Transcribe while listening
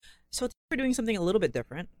So today we're doing something a little bit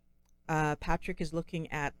different. Patrick is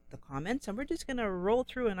looking at the comments, and we're just going to roll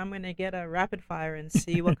through, and I'm going to get a rapid fire and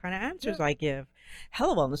see what kind of answers I give.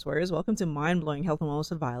 Hello, Wellness Warriors. Welcome to Mind Blowing Health and Wellness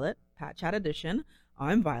with Violet, Pat Chat Edition.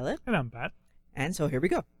 I'm Violet. And I'm Pat. And so here we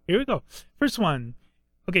go. First one.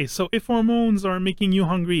 Okay, so if hormones are making you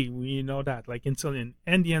hungry, we know that, like insulin,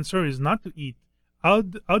 and the answer is not to eat. How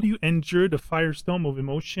do you endure the firestorm of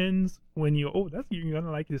emotions when you're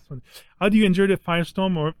gonna like this one. How do you endure the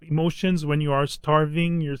firestorm of emotions when you are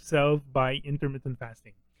starving yourself by intermittent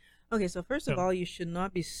fasting? Okay, so first of all, you should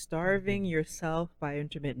not be starving yourself by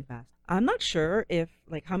intermittent fasting. I'm not sure if,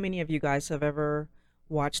 how many of you guys have ever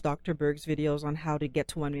watched Dr. Berg's videos on how to get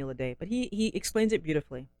to one meal a day, but he explains it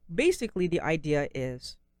beautifully. Basically, the idea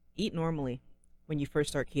is eat normally when you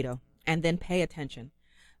first start keto, and then pay attention.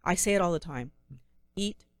 I say it all the time.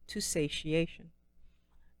 Eat to satiation.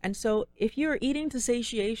 And so if you're eating to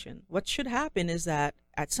satiation, what should happen is that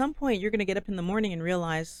at some point you're going to get up in the morning and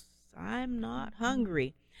realize, I'm not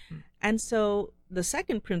hungry. And so the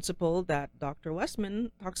second principle that Dr.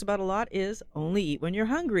 Westman talks about a lot is only eat when you're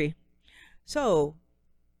hungry. So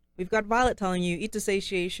we've got Violet telling you eat to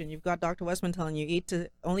satiation. You've got Dr. Westman telling you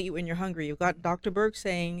only eat when you're hungry. You've got Dr. Berg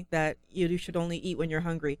saying that you should only eat when you're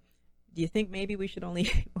hungry. Do you think maybe we should only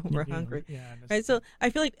eat when we're hungry? Yeah, right. So I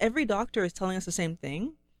feel like every doctor is telling us the same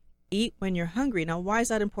thing. Eat when you're hungry. Now, why is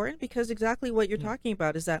that important? Because exactly what you're talking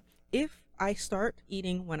about is that if I start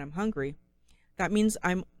eating when I'm hungry, that means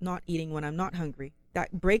I'm not eating when I'm not hungry.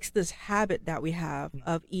 That breaks this habit that we have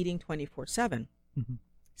of eating 24/7. Mm-hmm.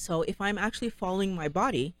 So if I'm actually following my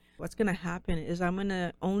body, what's going to happen is I'm going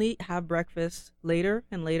to only have breakfast later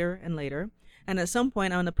and later and later. And at some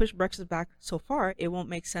point, I'm going to push breakfast back so far, it won't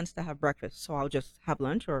make sense to have breakfast. So I'll just have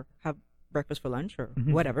lunch or have breakfast for lunch or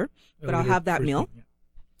whatever. But I'll have that meal.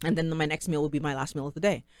 And then my next meal will be my last meal of the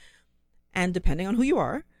day. And depending on who you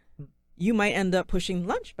are, you might end up pushing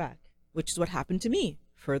lunch back, which is what happened to me.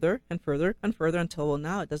 Further and further and further until, well,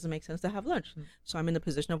 now it doesn't make sense to have lunch. So I'm in the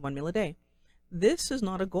position of one meal a day. This is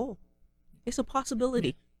not a goal. It's a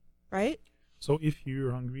possibility, right? So if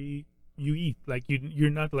you're hungry, you eat. You're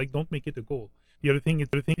not don't make it a goal. The other thing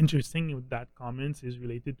interesting with that comments is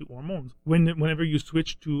related to hormones. Whenever you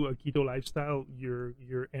switch to a keto lifestyle, your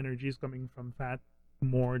energy is coming from fat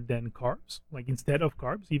more than carbs, instead of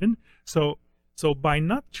carbs even. So by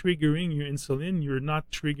not triggering your insulin, you're not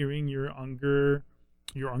triggering your hunger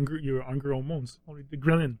hormones, only the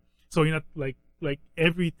ghrelin. So you're not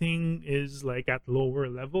everything is at lower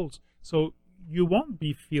levels. So you won't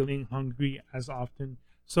be feeling hungry as often.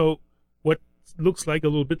 So what looks like a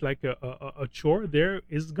little bit like a chore there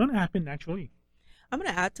is going to happen naturally. I'm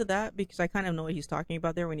going to add to that because I kind of know what he's talking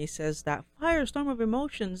about there when he says that firestorm of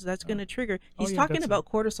emotions that's going to trigger. He's talking about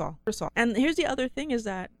cortisol. And here's the other thing is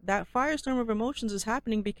that firestorm of emotions is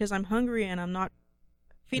happening because I'm hungry and I'm not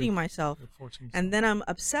feeding myself. And then I'm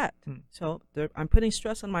upset. So I'm putting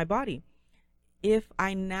stress on my body. If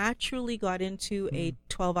I naturally got into a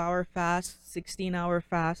 12-hour fast, 16-hour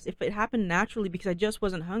fast, if it happened naturally because I just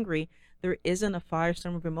wasn't hungry, there isn't a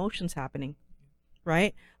firestorm of emotions happening,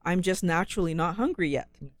 right? I'm just naturally not hungry yet.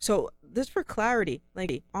 So this for clarity,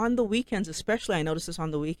 on the weekends, especially I notice this on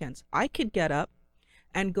the weekends, I could get up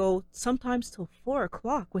and go sometimes till 4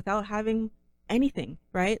 o'clock without having anything,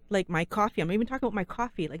 right? Like my coffee, I'm even talking about my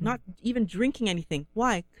coffee, not even drinking anything.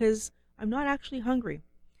 Why? Because I'm not actually hungry.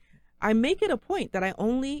 I make it a point that I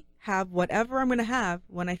only have whatever I'm going to have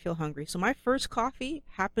when I feel hungry. So my first coffee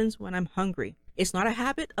happens when I'm hungry. It's not a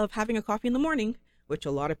habit of having a coffee in the morning, which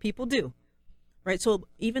a lot of people do, right? So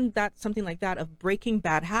even something like that of breaking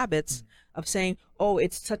bad habits of saying, oh,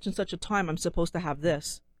 it's such and such a time I'm supposed to have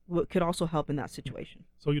this, could also help in that situation.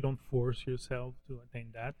 So you don't force yourself to attain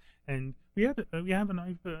that. And we have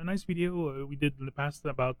a nice video we did in the past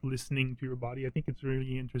about listening to your body. I think it's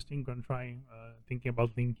really interesting. Going to try thinking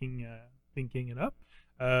about linking it up.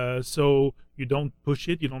 So you don't push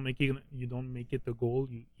it. You don't make it a goal.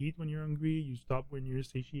 You eat when you're hungry. You stop when you're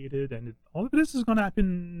satiated, and all of this is going to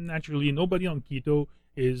happen naturally. Nobody on keto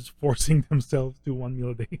is forcing themselves to one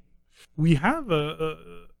meal a day. We have a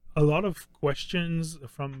lot of questions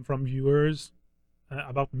from viewers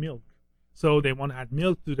about milk. So they want to add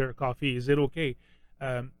milk to their coffee. Is it okay?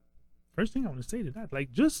 First thing I want to say to that,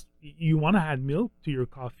 you want to add milk to your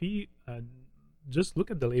coffee, just look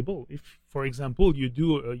at the label. If, for example,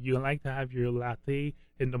 you like to have your latte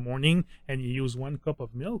in the morning and you use 1 cup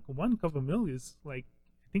of milk, 1 cup of milk is I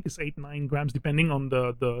think it's 8-9 grams, depending on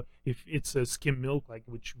the if it's a skim milk,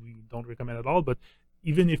 which we don't recommend at all. But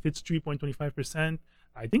even if it's 3.25%,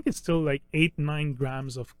 I think it's still 8-9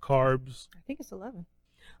 grams of carbs. I think it's 11.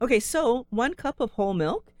 Okay, so 1 cup of whole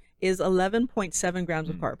milk is 11.7 grams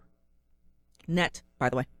of carb. net, by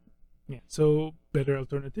the way. Yeah. So better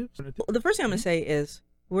alternatives. The first thing I'm going to say is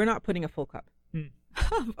we're not putting a full cup.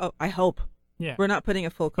 Oh, I hope. Yeah. We're not putting a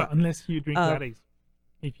full cup. But unless you drink lattes.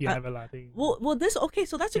 If you have a latte. Well,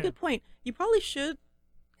 so that's a good point. You probably should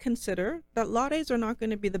consider that lattes are not going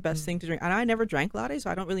to be the best thing to drink. And I never drank lattes,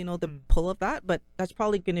 so I don't really know the pull of that, but that's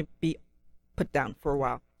probably going to be put down for a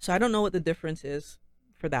while. So I don't know what the difference is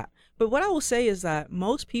for that. But what I will say is that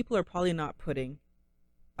most people are probably not putting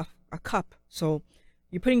a cup. So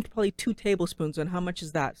you're putting probably 2 tablespoons, and how much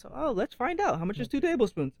is that? So, let's find out. How much is 2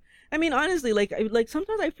 tablespoons? I mean, honestly, like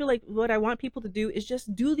sometimes I feel like what I want people to do is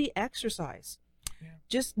just do the exercise. Yeah.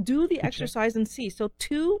 Just do the exercise and see. So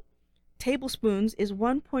 2 tablespoons is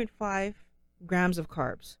 1.5 grams of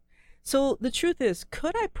carbs. So the truth is,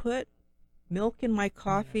 could I put milk in my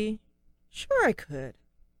coffee? Sure, I could.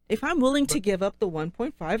 If I'm willing to give up the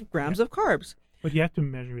 1.5 grams of carbs. But you have to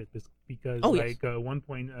measure it because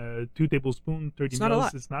 1.2 tablespoon, 30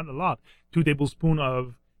 mils is not a lot. 2 tablespoon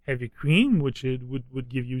of heavy cream, which would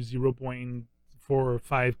give you 0.45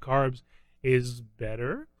 carbs, is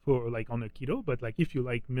better for like on a keto. But like if you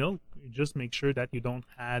like milk, just make sure that you don't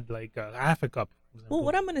add like half a cup. Well,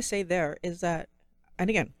 what I'm going to say there is that, and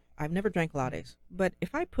again, I've never drank lattes, but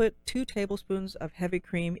if I put 2 tablespoons of heavy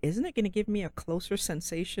cream, isn't it going to give me a closer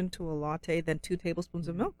sensation to a latte than 2 tablespoons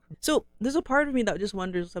of milk? So there's a part of me that just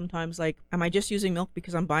wonders sometimes, like, am I just using milk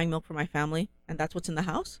because I'm buying milk for my family and that's what's in the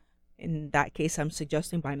house? In that case, I'm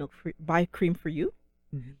suggesting buy cream for you,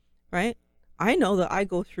 right? I know that I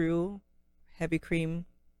go through heavy cream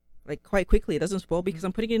like quite quickly. It doesn't spoil because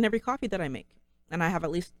I'm putting it in every coffee that I make, and I have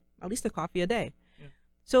at least a coffee a day. Yeah.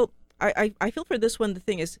 So I feel for this one, the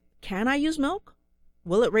thing is, can I use milk?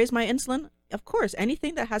 Will it raise my insulin? Of course.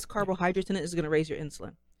 Anything that has carbohydrates in it is going to raise your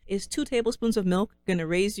insulin. Is 2 tablespoons of milk going to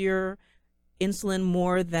raise your insulin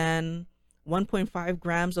more than 1.5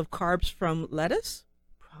 grams of carbs from lettuce?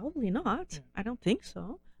 Probably not. Yeah. I don't think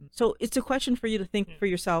so. So it's a question for you to think for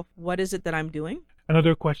yourself, what is it that I'm doing?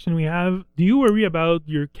 Another question we have, do you worry about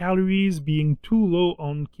your calories being too low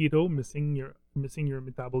on keto, missing your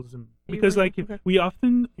metabolism? Because we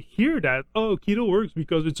often hear that, keto works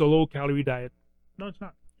because it's a low calorie diet. No, it's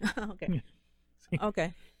not. Okay.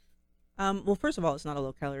 Okay. Well, first of all, it's not a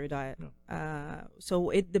low calorie diet. No.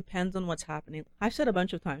 So it depends on what's happening. I've said a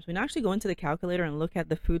bunch of times, when I actually go into the calculator and look at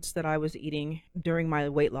the foods that I was eating during my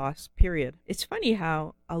weight loss period, it's funny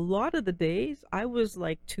how a lot of the days I was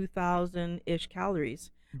like 2,000-ish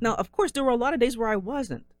calories. Now, of course, there were a lot of days where I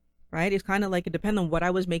wasn't, right? It's kind of like it depends on what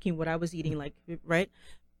I was making, what I was eating, like, right?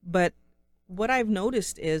 But what I've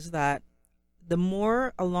noticed is that the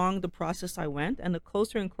more along the process I went and the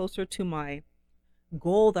closer and closer to my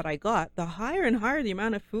goal that I got, the higher and higher the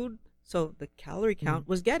amount of food, so the calorie count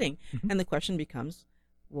was getting. And the question becomes,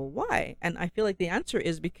 well, why? And I feel like the answer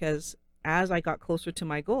is because as I got closer to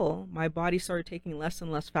my goal, my body started taking less and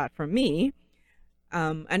less fat from me.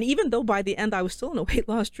 And even though by the end I was still in a weight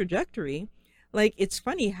loss trajectory, like, it's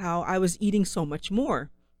funny how I was eating so much more.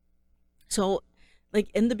 So like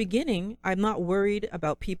in the beginning, I'm not worried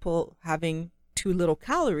about people having too little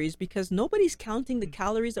calories because nobody's counting the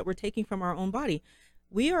calories that we're taking from our own body.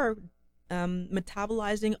 We are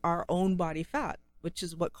metabolizing our own body fat, which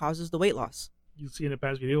is what causes the weight loss. You see in the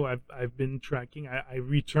past video, I've been tracking. I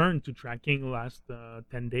returned to tracking the last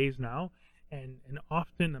 10 days now, and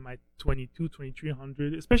often I'm at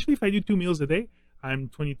 2,300, especially if I do 2 meals a day. I'm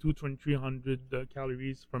 2,300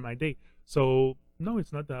 calories for my day. So no,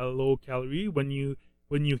 it's not that low calorie. When you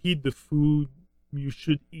eat the food, you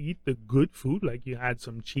should eat the good food. Like you had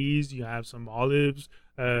some cheese, you have some olives,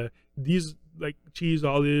 these like cheese,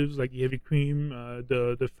 olives, like heavy cream,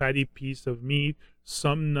 the fatty piece of meat,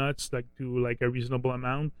 some nuts, like to like a reasonable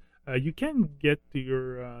amount. You can get to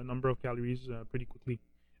your number of calories pretty quickly.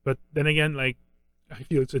 But then again, like I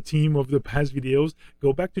feel it's a theme of the past videos.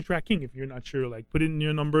 Go back to tracking if you're not sure. Like put in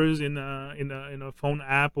your numbers in a phone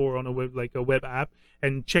app or on a web app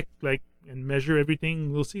and check and measure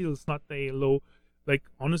everything. We'll see it's not a low. Like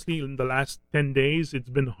honestly, in the last 10 days, it's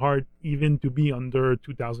been hard even to be under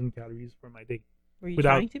 2,000 calories for my day. Were you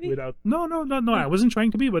trying to be? No. I wasn't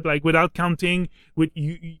trying to be, but like without counting, with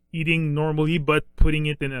you eating normally, but putting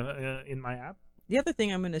it in my app. The other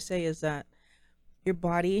thing I'm going to say is that your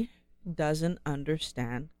body doesn't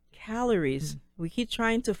understand calories. We keep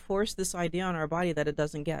trying to force this idea on our body that it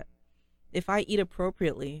doesn't get. If I eat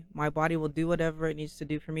appropriately, my body will do whatever it needs to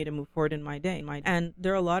do for me to move forward in my day. And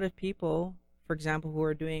there are a lot of people, for example, who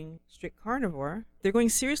are doing strict carnivore. They're going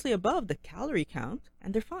seriously above the calorie count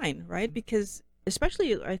and they're fine, right? Because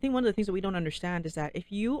especially, I think one of the things that we don't understand is that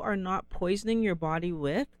if you are not poisoning your body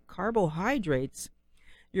with carbohydrates,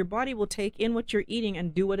 Your body will take in what you're eating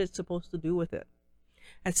and do what it's supposed to do with it.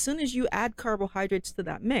 As soon as you add carbohydrates to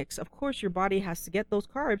that mix, of course, your body has to get those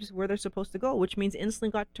carbs where they're supposed to go, which means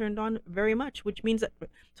insulin got turned on very much, which means that,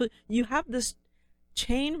 so you have this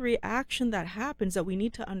chain reaction that happens that we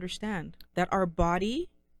need to understand, that our body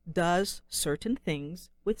does certain things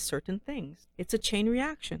with certain things. It's a chain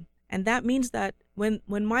reaction. And that means that when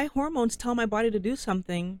my hormones tell my body to do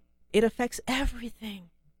something, it affects everything.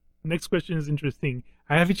 Next question is interesting.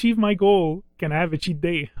 I have achieved my goal. Can I have a cheat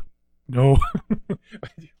day? No.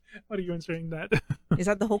 What are you answering that? Is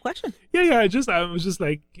that the whole question? Yeah. I was just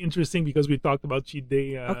like interesting because we talked about cheat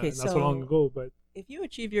day not so long ago. But if you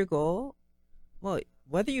achieve your goal, well,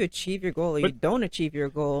 whether you achieve your goal or you don't achieve your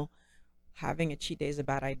goal, having a cheat day is a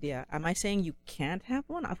bad idea. Am I saying you can't have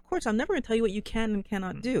one? Of course, I'm never going to tell you what you can and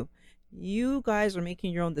cannot do. You guys are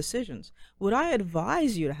making your own decisions. Would I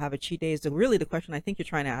advise you to have a cheat day is really the question I think you're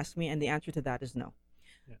trying to ask me, and the answer to that is no.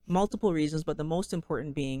 Yes. Multiple reasons, but the most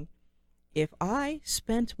important being, if I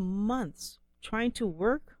spent months trying to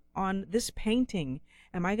work on this painting,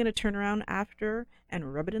 am I going to turn around after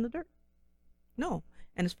and rub it in the dirt? No.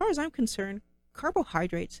 And as far as I'm concerned,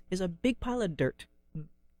 carbohydrates is a big pile of dirt.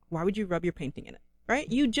 Why would you rub your painting in it, right?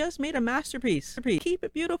 You just made a masterpiece. Keep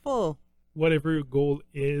it beautiful. Whatever your goal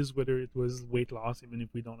is, whether it was weight loss, even if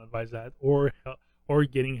we don't advise that, or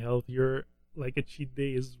getting healthier, like a cheat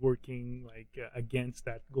day is working like against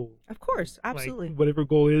that goal. Of course, absolutely. Like, whatever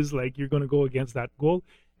goal is, like you're gonna go against that goal,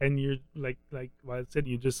 and you're like what I said,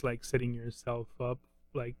 you're just like setting yourself up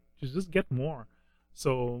like to just get more.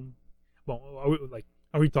 So, well,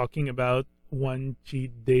 are we talking about one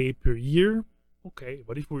cheat day per year? Okay,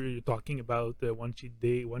 but if we're talking about one cheat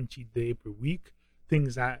day per week,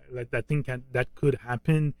 things that could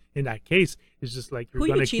happen in that case is just like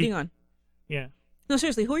who are you cheating on? Yeah. No,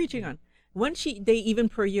 seriously, who are you cheating on? One cheat day even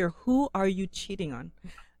per year, who are you cheating on?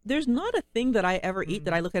 There's not a thing that I ever eat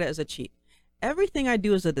that I look at it as a cheat. Everything I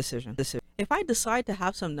do is a decision. If I decide to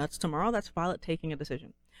have some nuts tomorrow, that's Violet taking a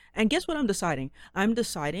decision. And guess what I'm deciding? I'm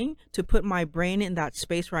deciding to put my brain in that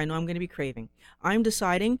space where I know I'm going to be craving. I'm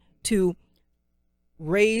deciding to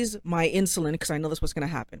raise my insulin because I know that's what's going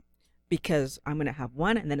to happen. Because I'm going to have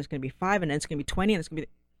one, and then it's going to be 5, and then it's going to be 20, and it's going to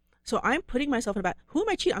be... So I'm putting myself in a bad... Who am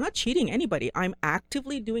I cheating? I'm not cheating anybody. I'm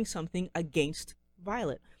actively doing something against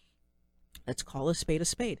Violet. Let's call a spade a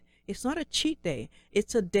spade. It's not a cheat day.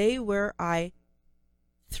 It's a day where I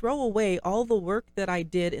throw away all the work that I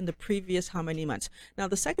did in the previous how many months. Now,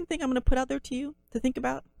 the second thing I'm going to put out there to you to think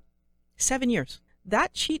about, 7 years.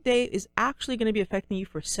 That cheat day is actually going to be affecting you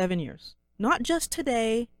for 7 years. Not just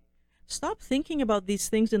today. Stop thinking about these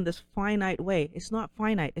things in this finite way. It's not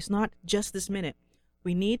finite. It's not just this minute.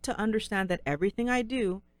 We need to understand that everything I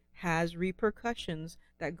do has repercussions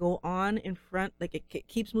that go on in front, like it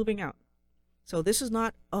keeps moving out. So this is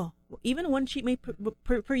not, even one cheat day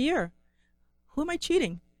per year. Who am I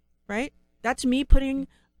cheating, right? That's me putting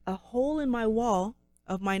a hole in my wall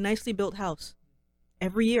of my nicely built house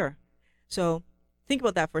every year. So think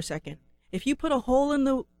about that for a second. If you put a hole in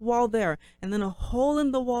the wall there, and then a hole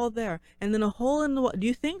in the wall there, and then a hole in the wall, do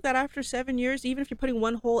you think that after 7 years, even if you're putting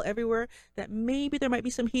one hole everywhere, that maybe there might be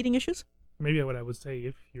some heating issues? Maybe what I would say,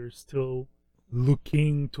 if you're still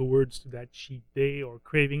looking towards that cheat day or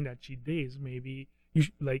craving that cheat day, is maybe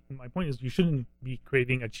like my point is you shouldn't be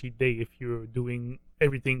craving a cheat day if you're doing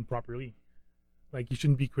everything properly. Like you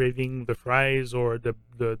shouldn't be craving the fries or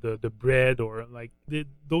the bread, or like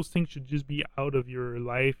those things should just be out of your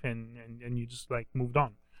life, and you just like moved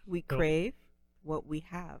on. We crave what we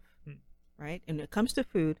have, right? And when it comes to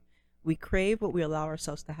food, we crave what we allow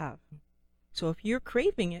ourselves to have. So if you're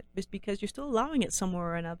craving it, it's because you're still allowing it somewhere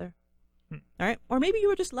or another. All right? Or maybe you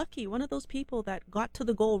were just lucky, one of those people that got to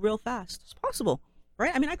the goal real fast. It's possible,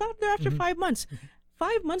 right? I mean, I got there after 5 months.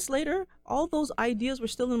 5 months later, all those ideas were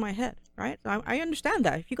still in my head, right? I understand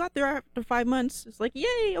that. If you got there after 5 months, it's like,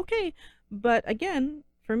 yay, okay. But again,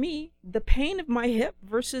 for me, the pain of my hip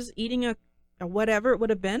versus eating a whatever it would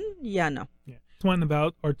have been, no. Yeah. This one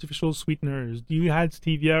about artificial sweeteners. Do you add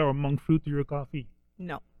stevia or monk fruit to your coffee?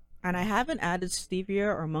 No. And I haven't added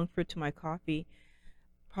stevia or monk fruit to my coffee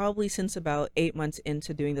probably since about 8 months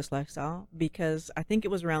into doing this lifestyle, because I think it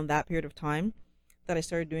was around that period of time that I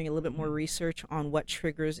started doing a little bit more research on what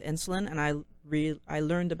triggers insulin, and I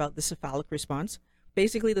learned about the cephalic response.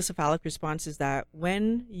 Basically, the cephalic response is that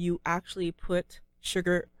when you actually put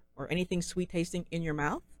sugar or anything sweet tasting in your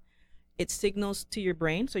mouth, it signals to your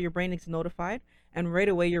brain, so your brain is notified, and right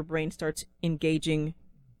away your brain starts engaging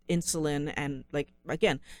insulin. And like,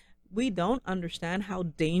 again, we don't understand how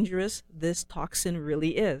dangerous this toxin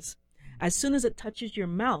really is. As soon as it touches your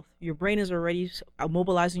mouth, your brain is already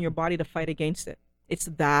mobilizing your body to fight against it. It's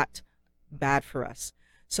that bad for us.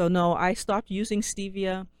 So no, I stopped using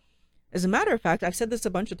stevia. As a matter of fact, I've said this a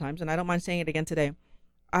bunch of times, and I don't mind saying it again today.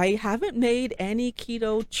 I haven't made any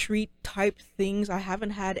keto treat type things. I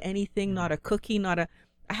haven't had anything, not a cookie, I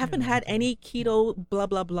haven't had any keto blah,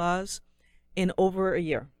 blah, blahs in over a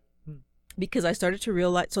year. Because I started to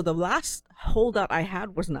realize, so the last holdout I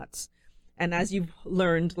had was nuts. And as you've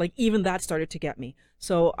learned, like even that started to get me.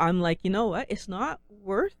 So I'm like, you know what? It's not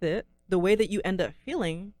worth it the way that you end up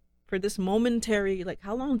feeling for this momentary, like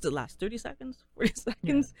how long does it last? 30 seconds, 40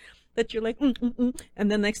 seconds that you're like,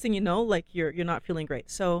 and then next thing you know, like you're not feeling great.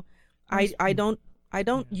 So I don't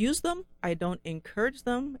use them. I don't encourage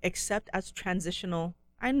them except as transitional.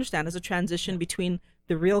 I understand as a transition between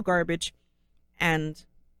the real garbage and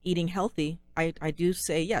eating healthy. I do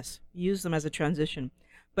say yes, use them as a transition.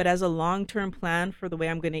 But as a long-term plan for the way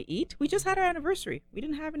I'm going to eat, we just had our anniversary. We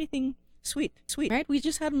didn't have anything sweet, right? We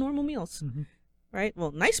just had normal meals, right?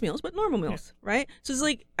 Well, nice meals, but normal meals, right? So it's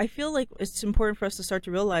like, I feel like it's important for us to start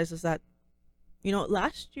to realize is that, you know,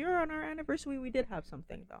 last year on our anniversary, we did have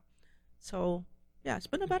something though. So yeah, it's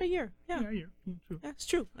been about a year. Yeah, a year. True. Yeah, it's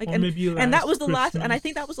true. Like, and that was the last, Christmas. and I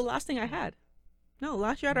think that was the last thing I had. No,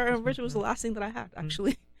 last year at our anniversary was the last thing that I had,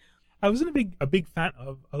 actually. I wasn't a big fan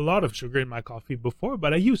of a lot of sugar in my coffee before,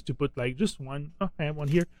 but I used to put like just one. Oh, I have one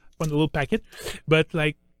here, one little packet. But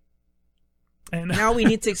like, and now we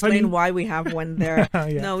need to explain why we have one there.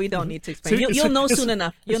 No, we don't need to explain. So you'll know soon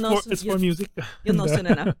enough. It's for music. You'll know soon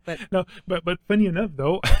enough. But no, but funny enough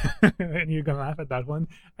though, and you're gonna laugh at that one.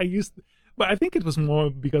 But I think it was more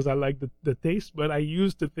because I like the taste. But I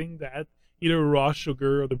used to think that either raw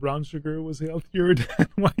sugar or the brown sugar was healthier than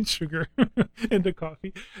white sugar in the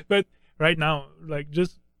coffee. But right now, like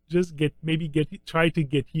just try to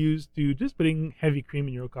get used to just putting heavy cream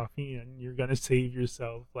in your coffee, and you're gonna save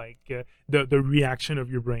yourself like the reaction of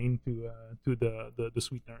your brain to the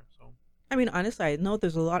sweetener. So I mean, honestly, I know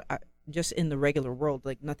there's a lot just in the regular world,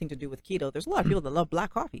 like nothing to do with keto. There's a lot of people that love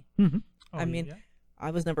black coffee. I mean, I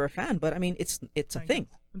was never a fan, but I mean, it's a thing.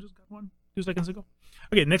 I just got one 2 seconds ago.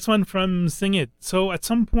 Okay, next one from Sing It. So at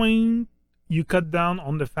some point, you cut down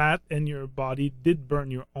on the fat and your body did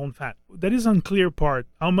burn your own fat. That is unclear part.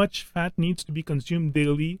 How much fat needs to be consumed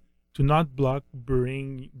daily to not block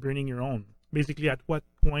burning your own? Basically, at what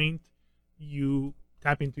point you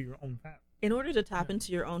tap into your own fat? In order to tap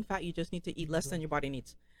into your own fat, you just need to eat less than your body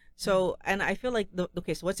needs. So, and I feel like, so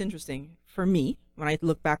what's interesting for me, when I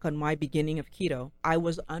look back on my beginning of keto, I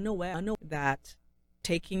was unaware that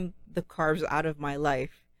taking the carbs out of my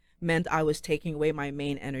life meant I was taking away my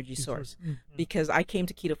main energy source, because I came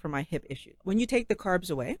to keto for my hip issue. When you take the carbs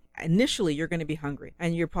away, initially you're going to be hungry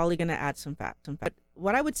and you're probably going to add some fat. But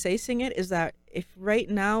what I would say, Sing It, is that if right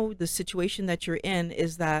now the situation that you're in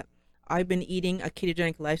is that I've been eating a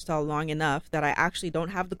ketogenic lifestyle long enough that I actually don't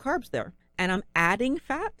have the carbs there and I'm adding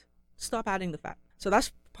fat, stop adding the fat. So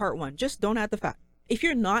that's part one. Just don't add the fat. If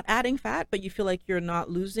you're not adding fat, but you feel like you're not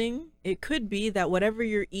losing, it could be that whatever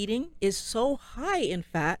you're eating is so high in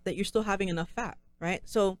fat that you're still having enough fat, right?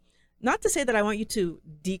 So not to say that I want you to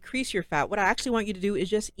decrease your fat. What I actually want you to do is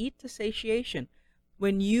just eat to satiation.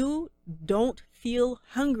 When you don't feel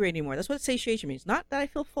hungry anymore, that's what satiation means. Not that I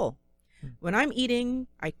feel full. When I'm eating,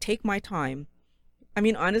 I take my time. I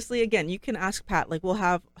mean, honestly, again, you can ask Pat, like we'll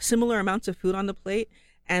have similar amounts of food on the plate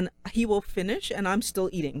and he will finish and I'm still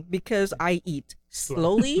eating because I eat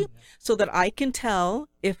slowly so that I can tell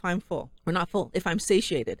if I'm full or not full, if I'm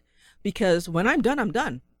satiated. Because when I'm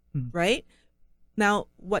done, right? Now,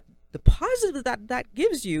 what the positive that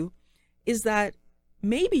gives you is that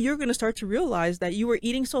maybe you're going to start to realize that you were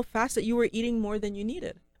eating so fast that you were eating more than you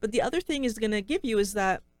needed. But the other thing is going to give you is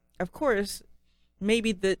that, of course,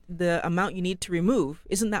 maybe the amount you need to remove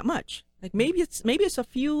isn't that much. Like maybe it's a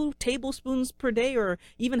few tablespoons per day or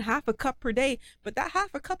even half a cup per day, but that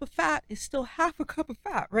half a cup of fat is still half a cup of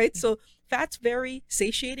fat, right? So fat's very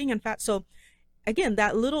satiating and fat. So again,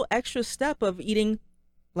 that little extra step of eating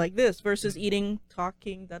like this versus eating,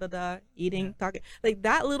 talking, eating, talking, like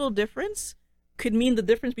that little difference could mean the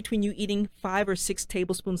difference between you eating 5 or 6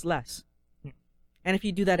 tablespoons less. And if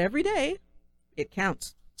you do that every day, it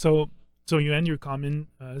counts. So you end your comment,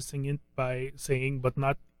 Sing It, by saying, but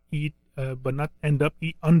not end up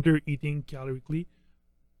under eating calorically.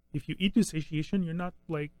 If you eat to satiation, you're not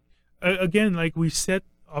like, again, like we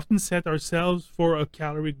often set ourselves for a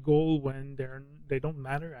caloric goal when they don't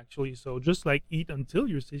matter actually. So just like eat until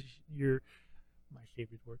you're my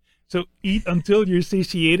favorite word. So eat until you're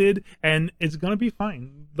satiated, and it's gonna be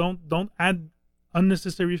fine. Don't add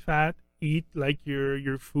unnecessary fat. Eat like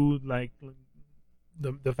your food, like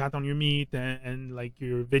the fat on your meat and like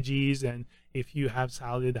your veggies, and if you have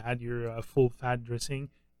salad, add your full fat dressing,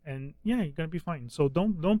 and yeah, you're gonna be fine. So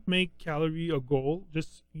don't make calorie a goal.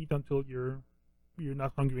 Just eat until you're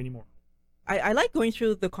not hungry anymore. I like going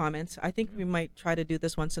through the comments. I think we might try to do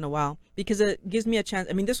this once in a while because it gives me a chance.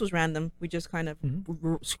 I mean, this was random. We just kind of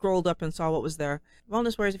scrolled up and saw what was there.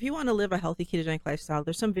 Wellness Warriors, if you want to live a healthy ketogenic lifestyle,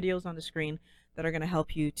 there's some videos on the screen that are going to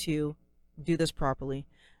help you to do this properly.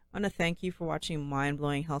 I want to thank you for watching Mind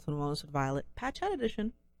Blowing Health and Wellness with Violet, Pat Chat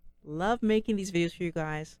Edition. Love making these videos for you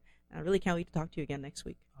guys. And I really can't wait to talk to you again next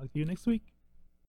week. I'll see you next week.